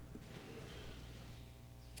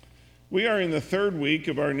We are in the third week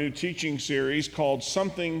of our new teaching series called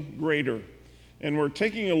Something Greater, and we're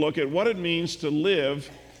taking a look at what it means to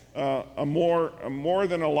live a more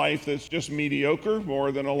than a life that's just mediocre,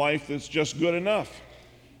 more than a life that's just good enough.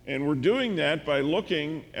 And we're doing that by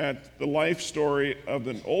looking at the life story of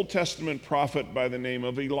an Old Testament prophet by the name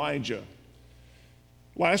of Elijah.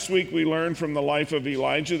 Last week we learned from the life of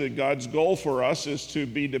Elijah that God's goal for us is to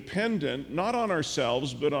be dependent not on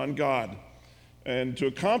ourselves but on God. And to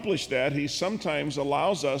accomplish that, he sometimes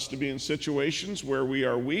allows us to be in situations where we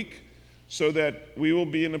are weak so that we will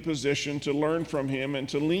be in a position to learn from him and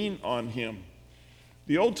to lean on him.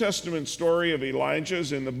 The Old Testament story of Elijah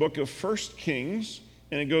is in the book of 1 Kings,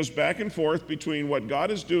 and it goes back and forth between what God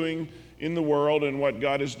is doing in the world and what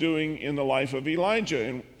God is doing in the life of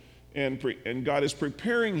Elijah. And God is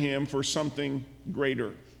preparing him for something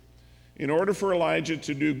greater. In order for Elijah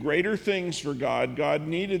to do greater things for God, God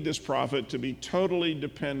needed this prophet to be totally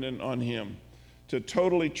dependent on him, to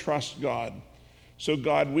totally trust God. So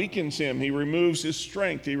God weakens him. He removes his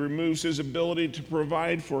strength. He removes his ability to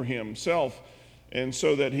provide for himself, and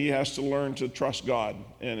so that he has to learn to trust God.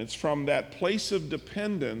 And it's from that place of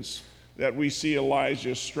dependence that we see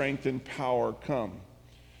Elijah's strength and power come.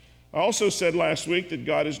 I also said last week that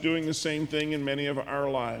God is doing the same thing in many of our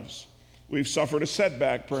lives. We've suffered a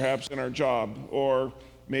setback perhaps in our job, or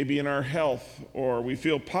maybe in our health, or we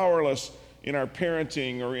feel powerless in our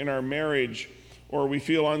parenting or in our marriage, or we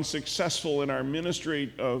feel unsuccessful in our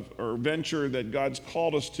ministry or venture that God's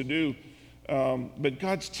called us to do. But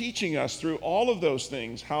God's teaching us through all of those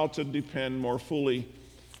things how to depend more fully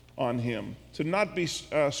on him, to not be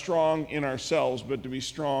strong in ourselves, but to be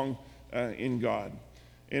strong in God.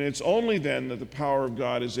 And it's only then that the power of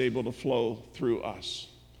God is able to flow through us.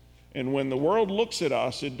 And when the world looks at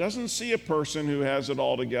us, it doesn't see a person who has it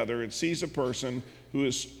all together. It sees a person who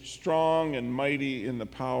is strong and mighty in the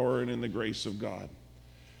power and in the grace of God.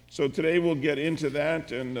 So today we'll get into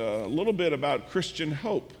that and a little bit about Christian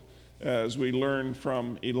hope as we learn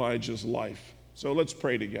from Elijah's life. So let's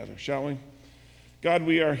pray together, shall we? God,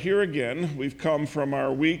 we are here again. We've come from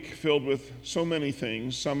our week filled with so many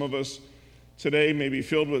things. Some of us today may be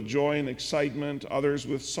filled with joy and excitement, others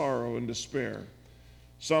with sorrow and despair.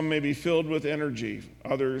 Some may be filled with energy,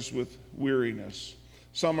 others with weariness.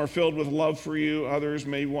 Some are filled with love for you, others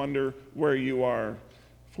may wonder where you are,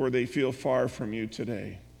 for they feel far from you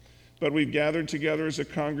today. But we've gathered together as a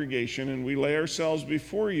congregation, and we lay ourselves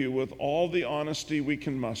before you with all the honesty we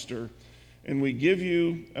can muster, and we give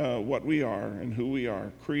you what we are and who we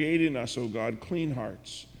are. Create in us, O God, clean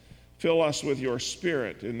hearts. Fill us with your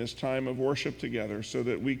Spirit in this time of worship together so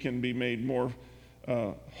that we can be made more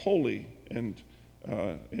holy and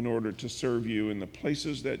in order to serve you in the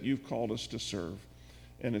places that you've called us to serve.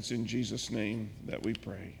 And it's in Jesus' name that we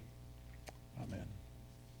pray. Amen.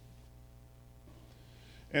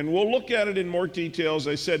 And we'll look at it in more detail, as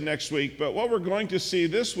I said, next week. But what we're going to see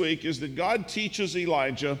this week is that God teaches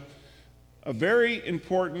Elijah a very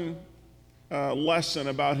important lesson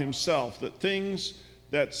about himself, that things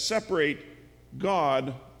that separate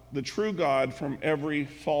God, the true God, from every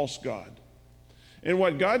false god. And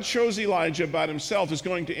what God shows Elijah about himself is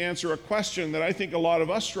going to answer a question that I think a lot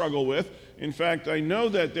of us struggle with. In fact, I know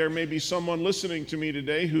that there may be someone listening to me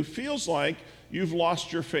today who feels like you've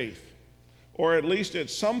lost your faith, or at least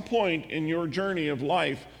at some point in your journey of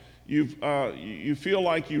life, you feel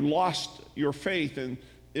like you lost your faith. And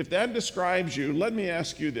if that describes you, let me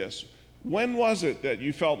ask you this. When was it that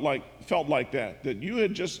you felt like that you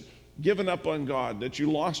had just given up on God, that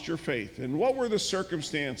you lost your faith? And what were the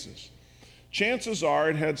circumstances? Chances are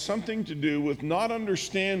it had something to do with not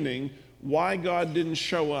understanding why God didn't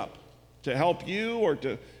show up to help you or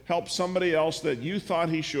to help somebody else that you thought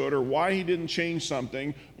he should, or why he didn't change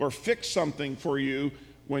something or fix something for you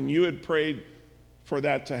when you had prayed for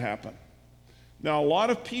that to happen. Now, a lot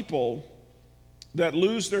of people that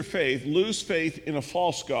lose faith in a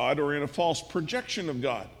false god or in a false projection of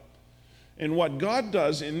God. And what God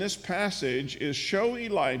does in this passage is show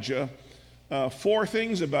Elijah four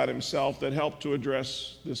things about himself that help to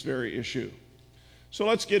address this very issue. So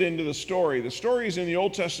let's get into the story. The story is in the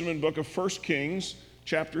Old Testament book of 1 Kings,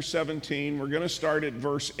 chapter 17. We're going to start at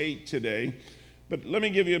verse 8 today. But let me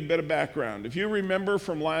give you a bit of background. If you remember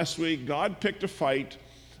from last week, God picked a fight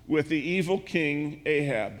with the evil king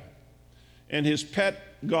Ahab and his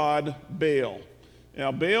pet god Baal.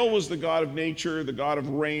 Now, Baal was the god of nature, the god of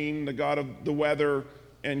rain, the god of the weather,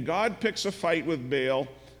 and God picks a fight with Baal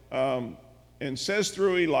and says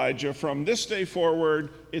through Elijah, from this day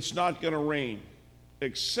forward, it's not going to rain,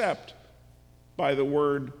 except by the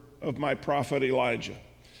word of my prophet Elijah.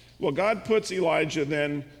 Well, God puts Elijah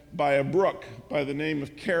then by a brook by the name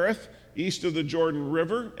of Kerith, east of the Jordan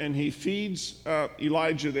River, and he feeds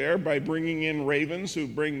Elijah there by bringing in ravens who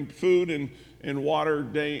bring food and water,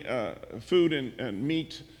 food and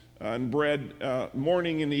meat and bread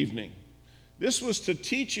morning and evening. This was to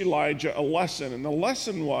teach Elijah a lesson, and the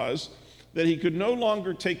lesson was that he could no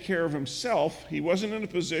longer take care of himself. He wasn't in a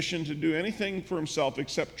position to do anything for himself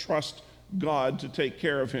except trust God to take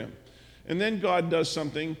care of him. And then God does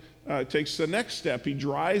something, takes the next step. He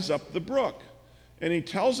dries up the brook. And he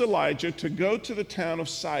tells Elijah to go to the town of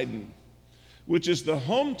Sidon, which is the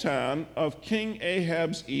hometown of King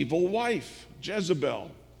Ahab's evil wife,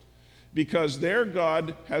 Jezebel, because there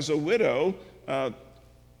God has a widow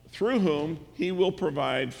through whom he will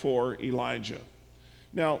provide for Elijah.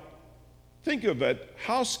 Now, think of it.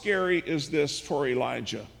 How scary is this for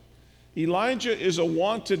Elijah? Elijah is a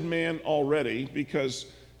wanted man already because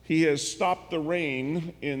he has stopped the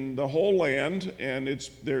rain in the whole land, and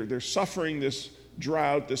they're suffering this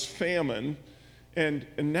drought, this famine. And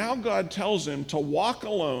now God tells him to walk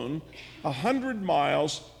alone 100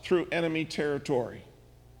 miles through enemy territory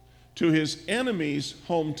to his enemy's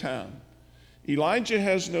hometown. Elijah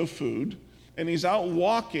has no food, and he's out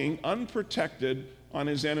walking unprotected on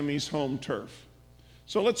his enemy's home turf.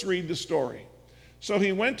 So let's read the story. So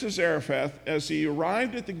he went to Zarephath. As he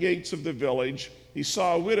arrived at the gates of the village, he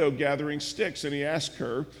saw a widow gathering sticks, and he asked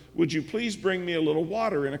her, "Would you please bring me a little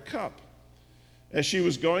water in a cup?" As she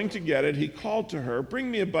was going to get it, he called to her,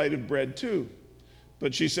 "Bring me a bite of bread too."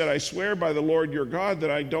 But she said, "I swear by the Lord your God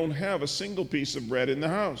that I don't have a single piece of bread in the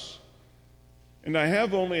house. And I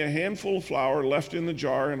have only a handful of flour left in the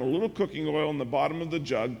jar and a little cooking oil in the bottom of the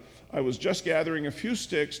jug. I was just gathering a few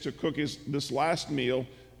sticks to cook this last meal,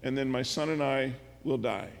 and then my son and I will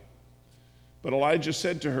die." But Elijah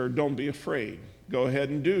said to her, "Don't be afraid. Go ahead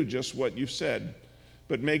and do just what you've said.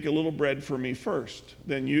 But make a little bread for me first.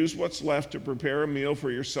 Then use what's left to prepare a meal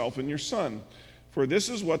for yourself and your son. For this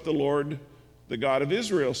is what the Lord, the God of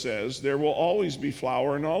Israel, says: there will always be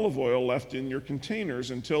flour and olive oil left in your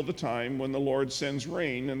containers until the time when the Lord sends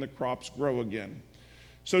rain and the crops grow again."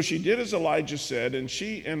 So she did as Elijah said, and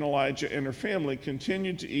she and Elijah and her family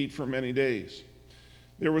continued to eat for many days.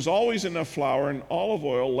 There was always enough flour and olive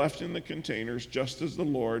oil left in the containers, just as the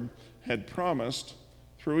Lord had promised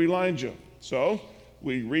through Elijah. So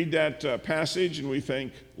we read that passage and we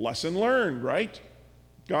think, lesson learned, right?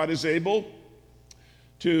 God is able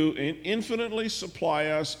to infinitely supply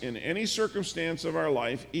us in any circumstance of our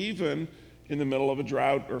life, even in the middle of a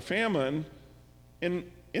drought or famine, in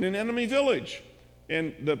an enemy village.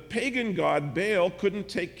 And the pagan god Baal couldn't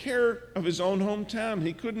take care of his own hometown.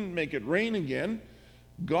 He couldn't make it rain again.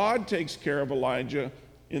 God takes care of Elijah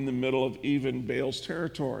in the middle of even Baal's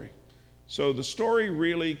territory. So the story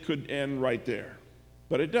really could end right there.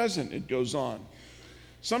 But it doesn't. It goes on.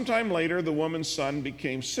 Sometime later, the woman's son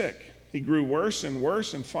became sick. He grew worse,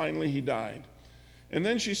 and finally he died. And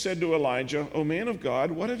then she said to Elijah, "O man of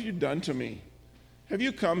God, what have you done to me? Have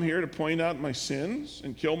you come here to point out my sins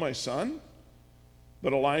and kill my son?"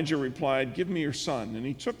 But Elijah replied, "Give me your son." And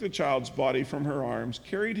he took the child's body from her arms,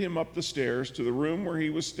 carried him up the stairs to the room where he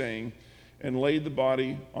was staying, and laid the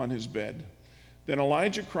body on his bed. Then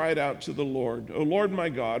Elijah cried out to the Lord, "O Lord my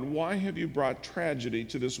God, why have you brought tragedy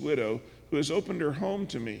to this widow who has opened her home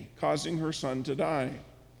to me, causing her son to die?"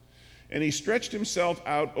 And he stretched himself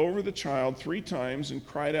out over the child 3 times and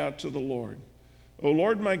cried out to the Lord, "O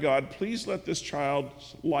Lord my God, please let this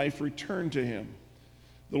child's life return to him."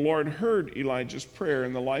 The Lord heard Elijah's prayer,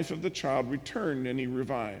 and the life of the child returned, and he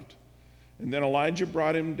revived. And then Elijah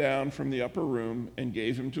brought him down from the upper room and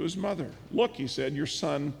gave him to his mother. "Look," he said, "your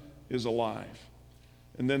son is alive."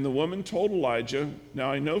 And then the woman told Elijah,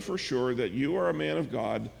 "Now I know for sure that you are a man of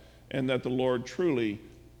God, and that the Lord truly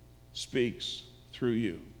speaks through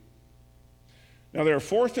you." Now there are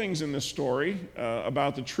 4 things in this story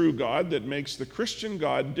about the true God that makes the Christian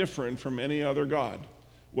God different from any other God,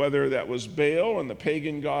 whether that was Baal and the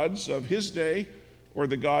pagan gods of his day or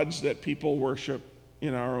the gods that people worship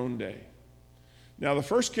in our own day. Now the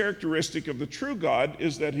first characteristic of the true God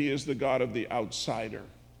is that he is the God of the outsider.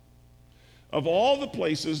 Of all the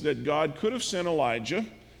places that God could have sent Elijah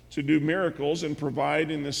to do miracles and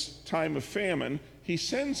provide in this time of famine, he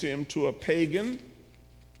sends him to a pagan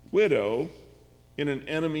widow in an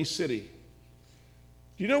enemy city.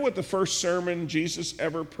 Do you know what the first sermon Jesus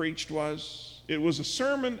ever preached was? It was a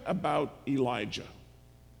sermon about Elijah.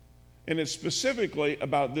 And it's specifically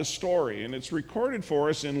about this story. And it's recorded for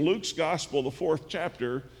us in Luke's Gospel, the 4th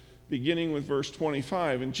chapter, beginning with verse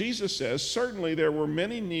 25. And Jesus says, "Certainly there were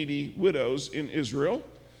many needy widows in Israel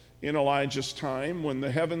in Elijah's time when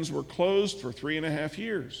the heavens were closed for 3.5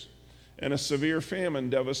 years, and a severe famine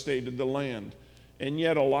devastated the land. And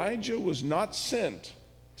yet Elijah was not sent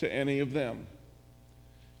to any of them.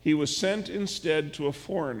 He was sent instead to a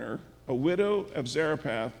foreigner, a widow of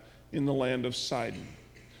Zarephath in the land of Sidon.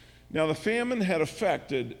 Now the famine had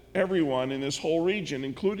affected everyone in this whole region,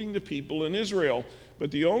 including the people in Israel.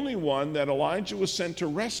 But the only one that Elijah was sent to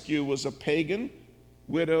rescue was a pagan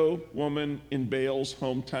widow woman in Baal's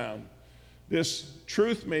hometown. This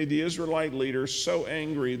truth made the Israelite leaders so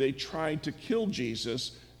angry they tried to kill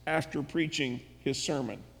Jesus after preaching his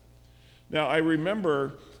sermon. Now, I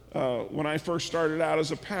remember when I first started out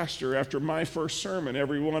as a pastor, after my first sermon,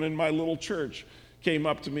 everyone in my little church came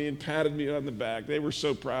up to me and patted me on the back. They were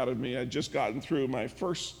so proud of me. I'd just gotten through my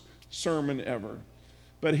first sermon ever.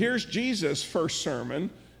 But here's Jesus' first sermon,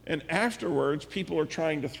 and afterwards, people are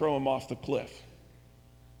trying to throw him off the cliff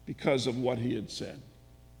because of what he had said.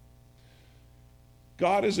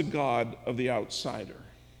 God is a God of the outsider.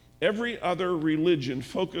 Every other religion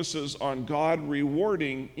focuses on God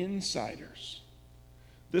rewarding insiders.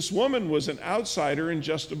 This woman was an outsider in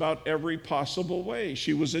just about every possible way.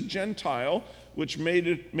 She was a Gentile, which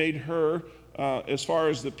made her, as far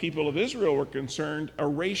as the people of Israel were concerned, a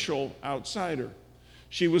racial outsider.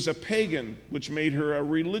 She was a pagan, which made her a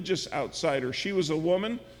religious outsider. She was a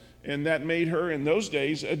woman, and that made her, in those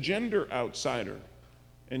days, a gender outsider.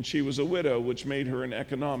 And she was a widow, which made her an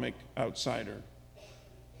economic outsider.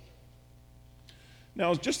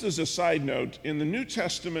 Now, just as a side note, in the New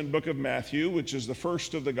Testament book of Matthew, which is the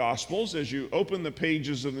first of the Gospels, as you open the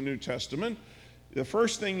pages of the New Testament, the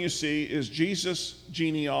first thing you see is Jesus'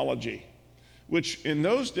 genealogy, which in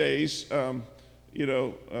those days,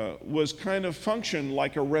 was kind of functioned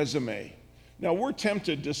like a resume. Now, we're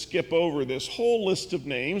tempted to skip over this whole list of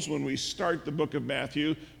names when we start the book of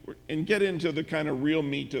Matthew and get into the kind of real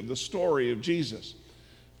meat of the story of Jesus.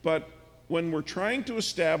 But when we're trying to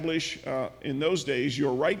establish, in those days,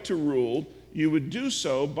 your right to rule, you would do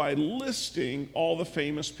so by listing all the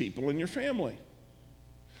famous people in your family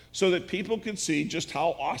so that people could see just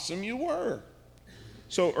how awesome you were.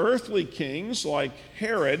 So earthly kings like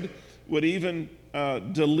Herod would even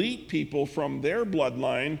delete people from their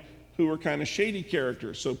bloodline who were kind of shady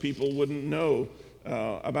characters so people wouldn't know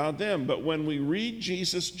about them. But when we read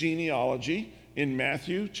Jesus' genealogy in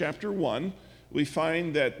Matthew chapter 1, we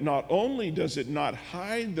find that not only does it not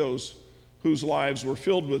hide those whose lives were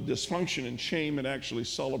filled with dysfunction and shame, it actually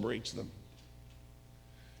celebrates them.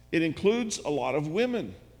 It includes a lot of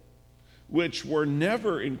women, which were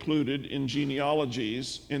never included in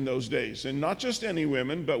genealogies in those days. And not just any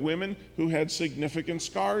women, but women who had significant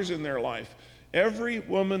scars in their life. Every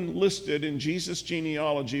woman listed in Jesus'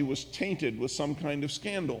 genealogy was tainted with some kind of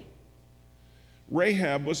scandal.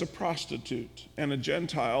 Rahab was a prostitute and a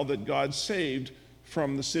Gentile that God saved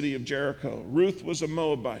from the city of Jericho. Ruth was a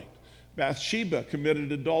Moabite. Bathsheba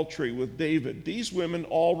committed adultery with David. These women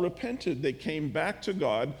all repented. They came back to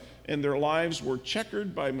God, and their lives were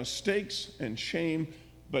checkered by mistakes and shame,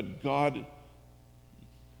 but God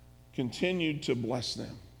continued to bless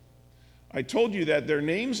them. I told you that their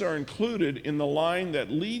names are included in the line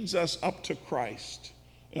that leads us up to Christ,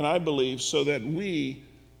 and I believe so that we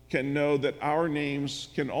can know that our names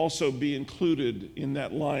can also be included in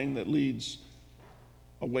that line that leads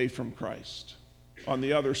away from Christ, on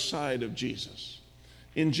the other side of Jesus.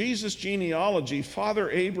 In Jesus' genealogy, Father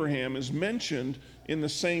Abraham is mentioned in the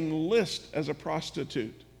same list as a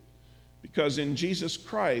prostitute, because in Jesus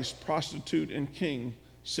Christ, prostitute and king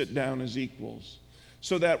sit down as equals.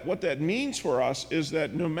 So that what that means for us is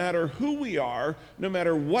that no matter who we are, no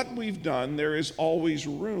matter what we've done, there is always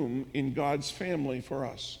room in God's family for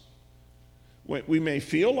us. We may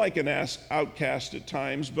feel like an outcast at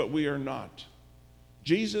times, but we are not.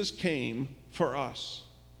 Jesus came for us.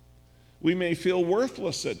 We may feel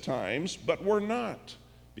worthless at times, but we're not,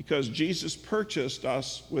 because Jesus purchased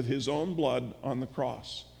us with his own blood on the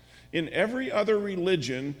cross. In every other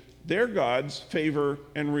religion, their gods favor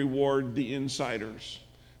and reward the insiders.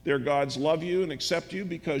 Their gods love you and accept you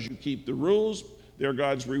because you keep the rules. Their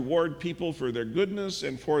gods reward people for their goodness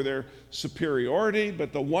and for their superiority.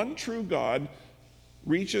 But the one true God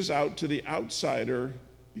reaches out to the outsider,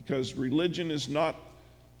 because true religion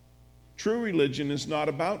is not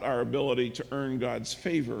about our ability to earn God's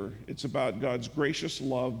favor. It's about God's gracious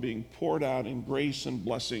love being poured out in grace and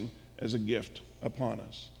blessing as a gift upon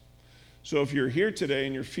us. So if you're here today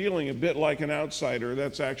and you're feeling a bit like an outsider,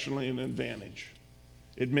 that's actually an advantage.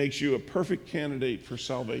 It makes you a perfect candidate for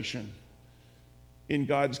salvation. In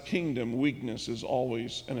God's kingdom, weakness is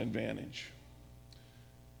always an advantage.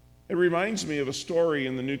 It reminds me of a story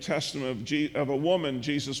in the New Testament of a woman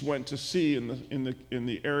Jesus went to see in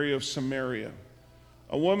the area of Samaria,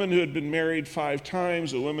 a woman who had been married 5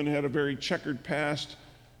 times, a woman who had a very checkered past,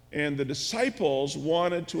 and the disciples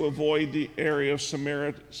wanted to avoid the area of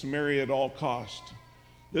Samaria at all cost.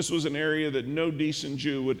 This was an area that no decent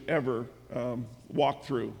Jew would ever walk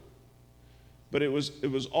through. But it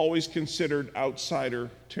was always considered outsider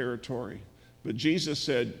territory. But Jesus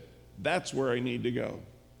said, that's where I need to go.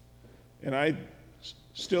 And I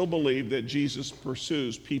still believe that Jesus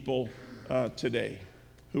pursues people today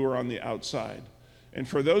who are on the outside. And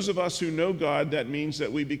for those of us who know God, that means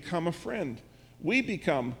that we become a friend. We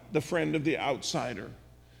become the friend of the outsider.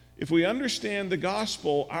 If we understand the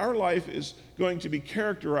gospel, our life is going to be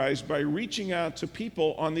characterized by reaching out to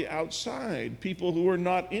people on the outside, people who are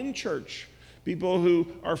not in church, people who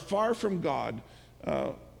are far from God,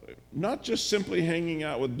 not just simply hanging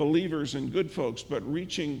out with believers and good folks, but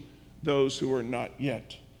reaching those who are not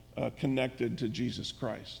yet connected to Jesus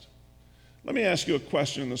Christ. Let me ask you a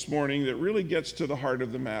question this morning that really gets to the heart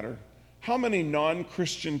of the matter. How many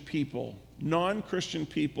non-Christian people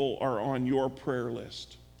are on your prayer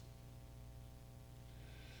list?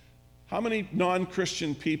 How many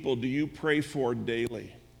non-Christian people do you pray for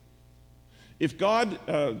daily? If God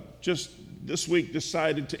just this week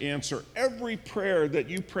decided to answer every prayer that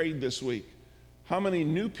you prayed this week, how many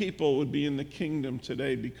new people would be in the kingdom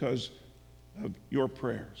today because of your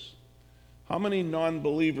prayers? How many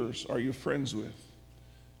non-believers are you friends with?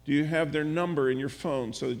 Do you have their number in your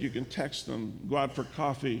phone so that you can text them, go out for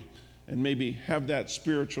coffee, and maybe have that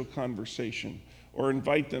spiritual conversation, or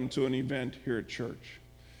invite them to an event here at church?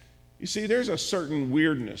 You see, there's a certain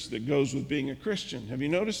weirdness that goes with being a Christian. Have you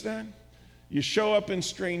noticed that? You show up in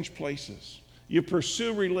strange places. You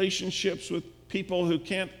pursue relationships with people who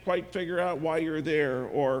can't quite figure out why you're there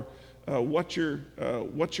or what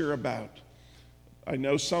you're about. I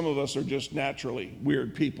know some of us are just naturally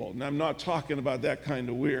weird people, and I'm not talking about that kind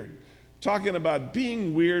of weird. I'm talking about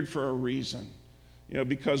being weird for a reason,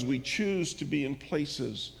 because we choose to be in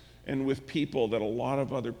places and with people that a lot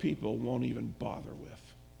of other people won't even bother with.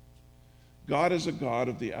 God is a God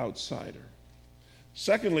of the outsider.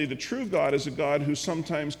 Secondly, the true God is a God who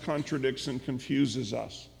sometimes contradicts and confuses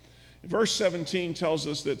us. Verse 17 tells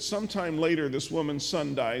us that sometime later this woman's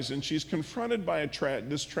son dies, and she's confronted by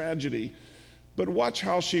this tragedy. But watch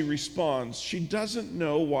how she responds. She doesn't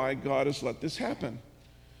know why God has let this happen.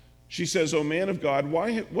 She says, "O man of God,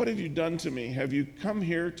 what have you done to me? Have you come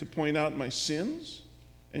here to point out my sins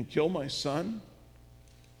and kill my son?"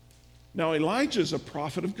 Now Elijah's a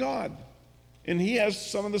prophet of God, and he has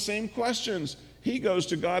some of the same questions. He goes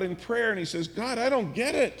to God in prayer and he says, "God, I don't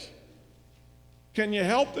get it. Can you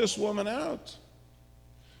help this woman out?"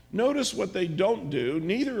 Notice what they don't do.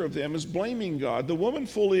 Neither of them is blaming God. The woman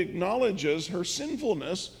fully acknowledges her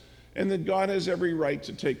sinfulness and that God has every right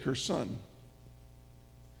to take her son.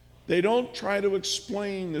 They don't try to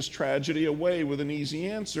explain this tragedy away with an easy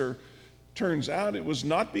answer. Turns out it was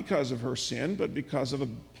not because of her sin, but because of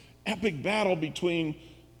an epic battle between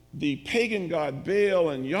the pagan god Baal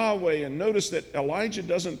and Yahweh. And notice that Elijah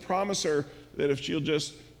doesn't promise her that if she'll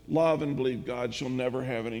just love and believe God, she'll never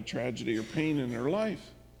have any tragedy or pain in her life.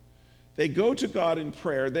 They go to God in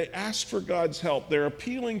prayer. They ask for God's help. They're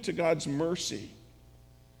appealing to God's mercy.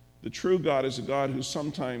 The true God is a God who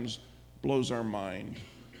sometimes blows our mind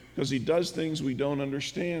because he does things we don't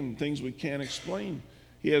understand, things we can't explain.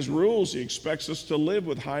 He has rules. He expects us to live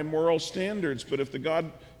with high moral standards. But if the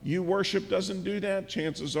God you worship doesn't do that,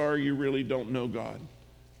 chances are you really don't know God,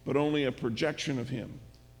 but only a projection of him.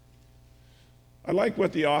 I like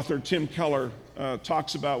what the author Tim Keller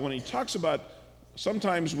talks about when he talks about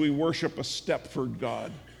sometimes we worship a Stepford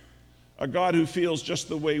God, a God who feels just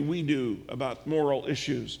the way we do about moral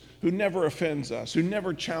issues, who never offends us, who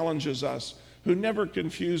never challenges us, who never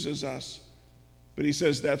confuses us. But he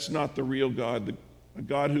says that's not the real God. A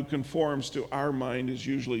God who conforms to our mind is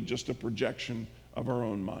usually just a projection of our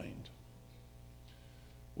own mind.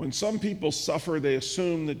 When some people suffer, they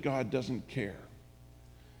assume that God doesn't care.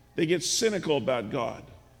 They get cynical about God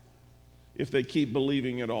if they keep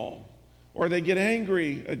believing at all. Or they get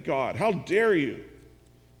angry at God. How dare you?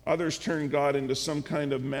 Others turn God into some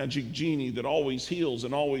kind of magic genie that always heals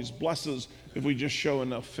and always blesses if we just show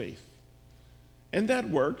enough faith. And that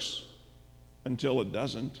works until it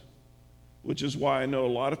doesn't, which is why I know a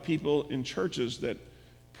lot of people in churches that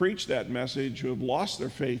preach that message who have lost their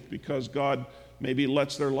faith because God maybe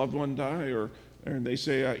lets their loved one die, or they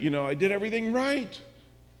say, I did everything right.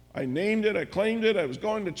 I named it, I claimed it, I was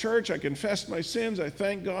going to church, I confessed my sins, I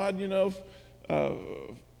thank God,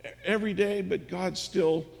 every day, but God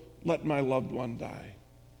still let my loved one die.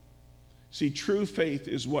 See, true faith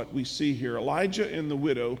is what we see here. Elijah and the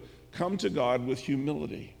widow come to God with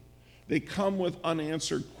humility. They come with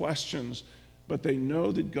unanswered questions, but they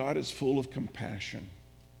know that God is full of compassion.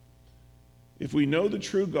 If we know the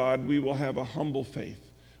true God, we will have a humble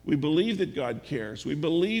faith. We believe that God cares. We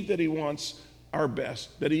believe that he wants our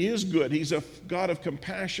best, that he is good. He's a God of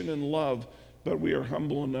compassion and love, but we are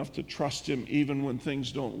humble enough to trust him even when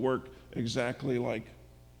things don't work exactly like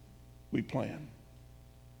we plan.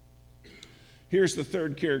 Here's the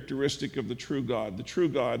third characteristic of the true God. The true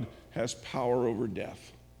God has power over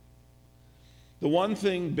death. The one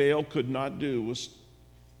thing Baal could not do was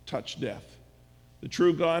touch death. The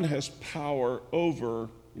true God has power over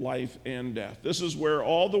life and death. This is where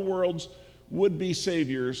all the world's would-be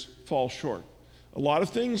saviors fall short. A lot of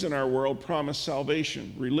things in our world promise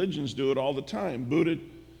salvation. Religions do it all the time. Buddha,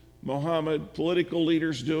 Muhammad, political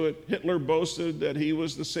leaders do it. Hitler boasted that he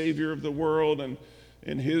was the savior of the world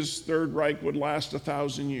and his Third Reich would last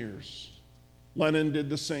 1,000 years. Lenin did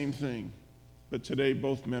the same thing, but today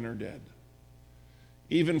both men are dead.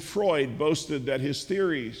 Even Freud boasted that his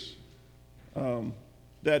theories,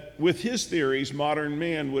 that with his theories, modern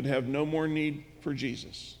man would have no more need for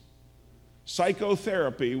Jesus.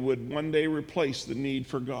 Psychotherapy would one day replace the need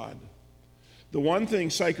for God. The one thing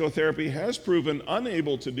psychotherapy has proven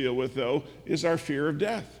unable to deal with, though, is our fear of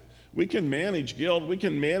death. We can manage guilt, we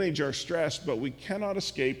can manage our stress, but we cannot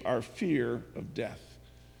escape our fear of death,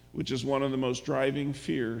 which is one of the most driving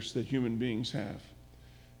fears that human beings have.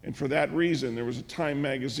 And for that reason, there was a Time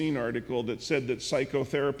magazine article that said that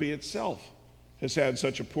psychotherapy itself has had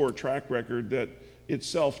such a poor track record that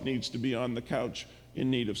itself needs to be on the couch in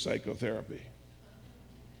need of psychotherapy.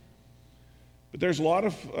 But there's a lot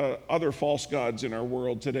of other false gods in our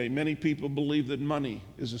world today. Many people believe that money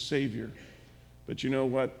is a savior. But you know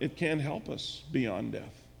what? It can help us beyond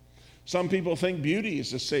death. Some people think beauty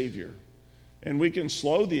is a savior. And we can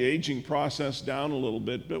slow the aging process down a little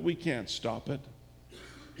bit, but we can't stop it.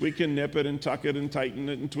 We can nip it and tuck it and tighten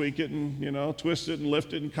it and tweak it and, twist it and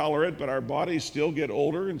lift it and color it, but our bodies still get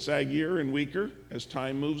older and saggier and weaker as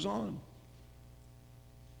time moves on.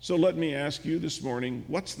 So let me ask you this morning,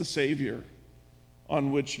 what's the savior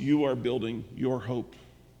on which you are building your hope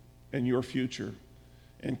and your future?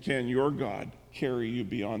 And can your God carry you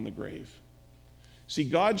beyond the grave? See,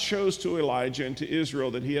 God shows to Elijah and to Israel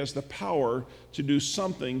that he has the power to do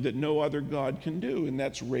something that no other God can do, and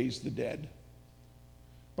that's raise the dead.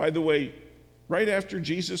 By the way, right after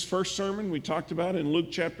Jesus' first sermon we talked about in Luke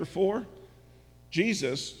chapter 4,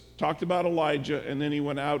 Jesus talked about Elijah, and then he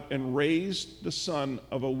went out and raised the son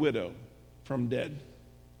of a widow from dead.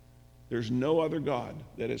 There's no other God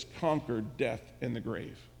that has conquered death and the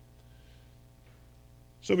grave.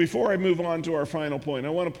 So before I move on to our final point, I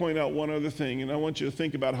want to point out one other thing, and I want you to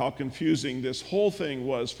think about how confusing this whole thing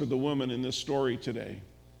was for the woman in this story today.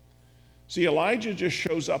 See, Elijah just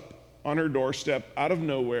shows up on her doorstep out of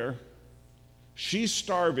nowhere. She's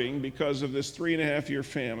starving because of this 3.5-year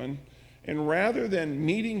famine, and rather than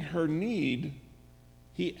meeting her need,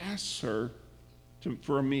 he asks her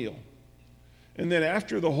for a meal. And then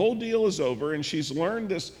after the whole deal is over and she's learned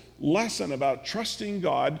this lesson about trusting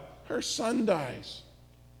God, her son dies.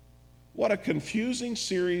 What a confusing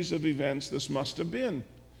series of events this must have been.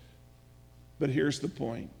 But here's the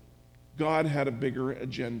point. God had a bigger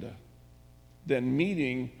agenda than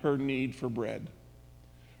meeting her need for bread.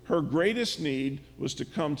 Her greatest need was to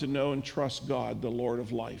come to know and trust God, the Lord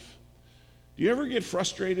of life. Do you ever get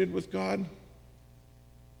frustrated with God?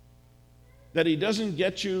 That he doesn't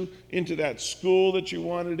get you into that school that you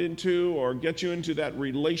wanted into, or get you into that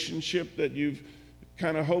relationship that you've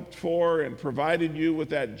kind of hoped for and provided you with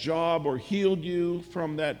that job or healed you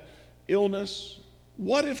from that illness?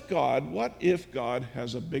 What if God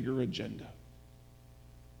has a bigger agenda,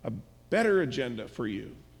 a better agenda for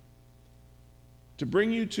you, to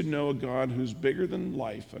bring you to know a God who's bigger than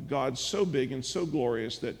life, a God so big and so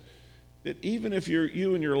glorious that even if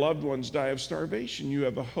you and your loved ones die of starvation, you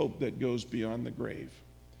have a hope that goes beyond the grave.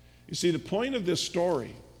 You see, the point of this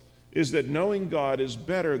story is that knowing God is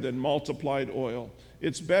better than multiplied oil.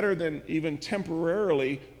 It's better than even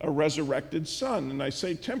temporarily a resurrected son. And I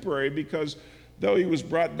say temporary because though he was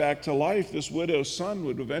brought back to life, this widow's son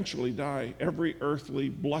would eventually die. Every earthly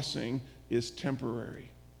blessing is temporary.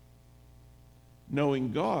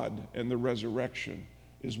 Knowing God and the resurrection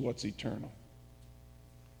is what's eternal.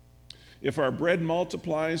 If our bread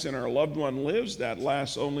multiplies and our loved one lives, that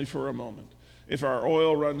lasts only for a moment. If our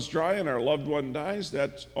oil runs dry and our loved one dies,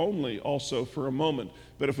 that's only also for a moment.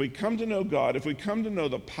 But if we come to know God, if we come to know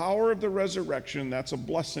the power of the resurrection, that's a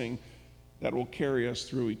blessing that will carry us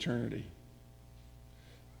through eternity.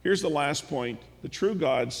 Here's the last point. The true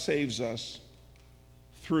God saves us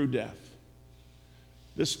through death.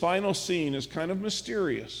 This final scene is kind of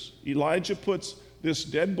mysterious. Elijah puts this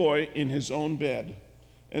dead boy in his own bed,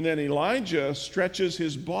 and then Elijah stretches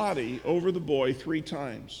his body over the boy 3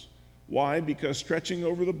 times. Why? Because stretching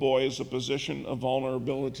over the boy is a position of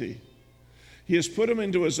vulnerability. He has put him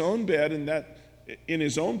into his own bed in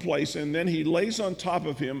his own place, and then he lays on top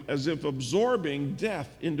of him as if absorbing death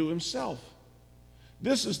into himself.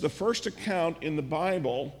 This is the first account in the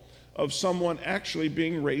Bible of someone actually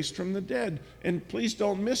being raised from the dead. And please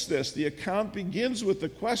don't miss this. The account begins with the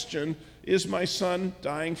question, is my son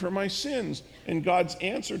dying for my sins? And God's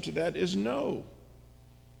answer to that is no.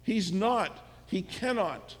 He's not. He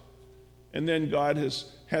cannot. And then God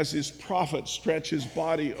has his prophet stretch his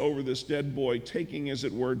body over this dead boy, taking, as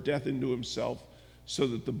it were, death into himself so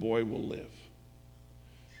that the boy will live.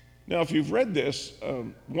 Now, if you've read this,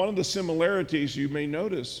 one of the similarities you may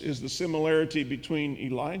notice is the similarity between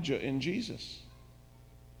Elijah and Jesus.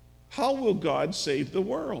 How will God save the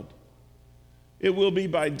world? It will be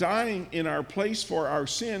by dying in our place for our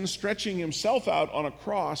sins, stretching himself out on a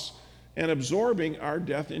cross, and absorbing our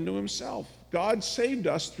death into himself. God saved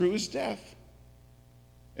us through his death,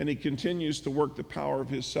 and he continues to work the power of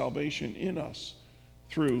his salvation in us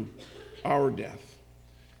through our death.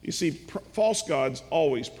 You see, false gods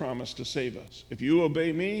always promise to save us. If you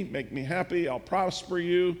obey me, make me happy, I'll prosper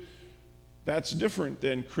you. That's different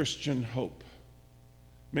than Christian hope.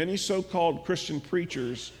 Many so-called Christian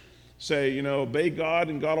preachers say, obey God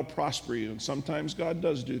and God will prosper you. And sometimes God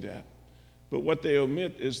does do that. But what they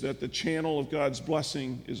omit is that the channel of God's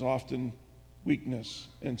blessing is often weakness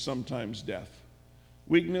and sometimes death.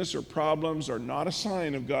 Weakness or problems are not a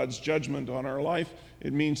sign of God's judgment on our life.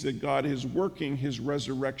 It means that God is working his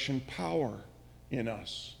resurrection power in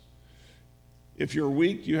us. If you're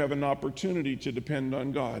weak, you have an opportunity to depend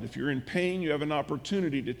on God. If you're in pain, you have an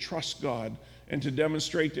opportunity to trust God and to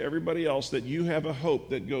demonstrate to everybody else that you have a hope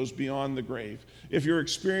that goes beyond the grave. If you're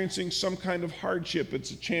experiencing some kind of hardship,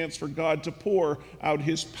 it's a chance for God to pour out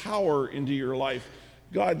his power into your life.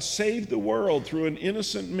 God saved the world through an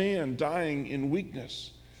innocent man dying in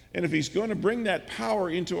weakness. And if he's going to bring that power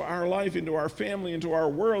into our life, into our family, into our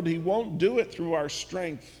world, he won't do it through our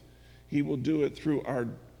strength. He will do it through our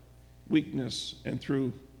weakness and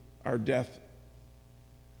through our death.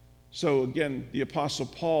 So again, the Apostle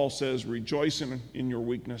Paul says, rejoice in your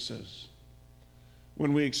weaknesses.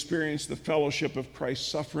 When we experience the fellowship of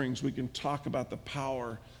Christ's sufferings, we can talk about the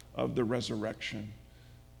power of the resurrection.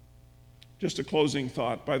 Just a closing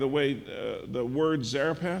thought. By the way, the word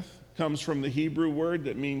Zarephath comes from the Hebrew word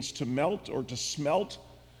that means to melt or to smelt.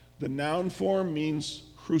 The noun form means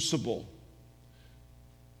crucible.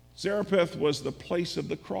 Zarephath was the place of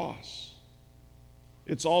the cross.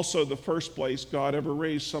 It's also the first place God ever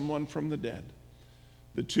raised someone from the dead.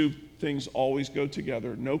 The two things always go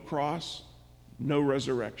together. No cross, no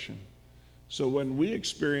resurrection. So when we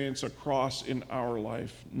experience a cross in our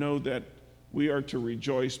life, know that we are to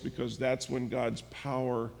rejoice, because that's when God's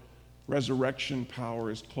power, resurrection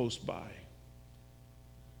power, is close by.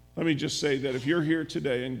 Let me just say that if you're here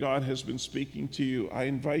today and God has been speaking to you, I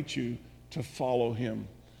invite you to follow him.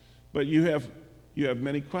 But you have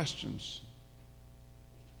many questions.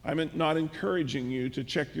 I'm not encouraging you to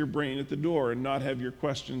check your brain at the door and not have your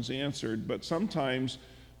questions answered, but sometimes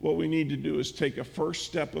what we need to do is take a first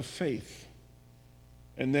step of faith,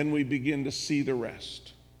 and then we begin to see the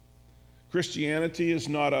rest. Christianity is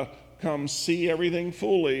not a come see everything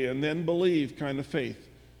fully and then believe kind of faith.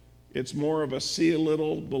 It's more of a see a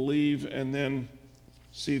little, believe, and then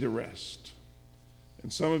see the rest.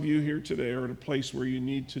 And some of you here today are at a place where you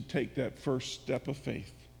need to take that first step of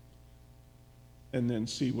faith and then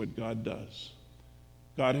see what God does.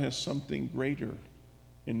 God has something greater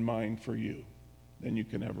in mind for you than you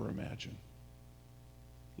can ever imagine.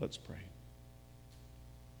 Let's pray.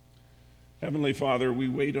 Heavenly Father, we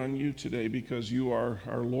wait on you today because you are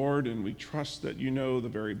our Lord, and we trust that you know the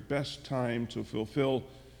very best time to fulfill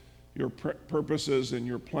your purposes and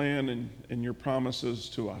your plan and your promises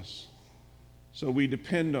to us. So we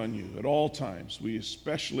depend on you at all times. We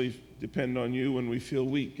especially depend on you when we feel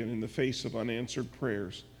weak and in the face of unanswered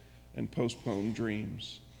prayers and postponed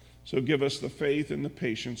dreams. So give us the faith and the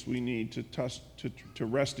patience we need to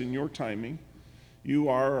rest in your timing. You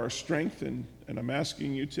are our strength, and I'm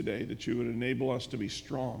asking you today that you would enable us to be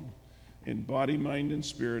strong in body, mind, and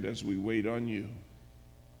spirit as we wait on you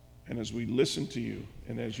and as we listen to you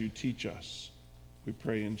and as you teach us. We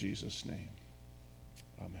pray in Jesus' name.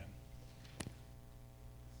 Amen.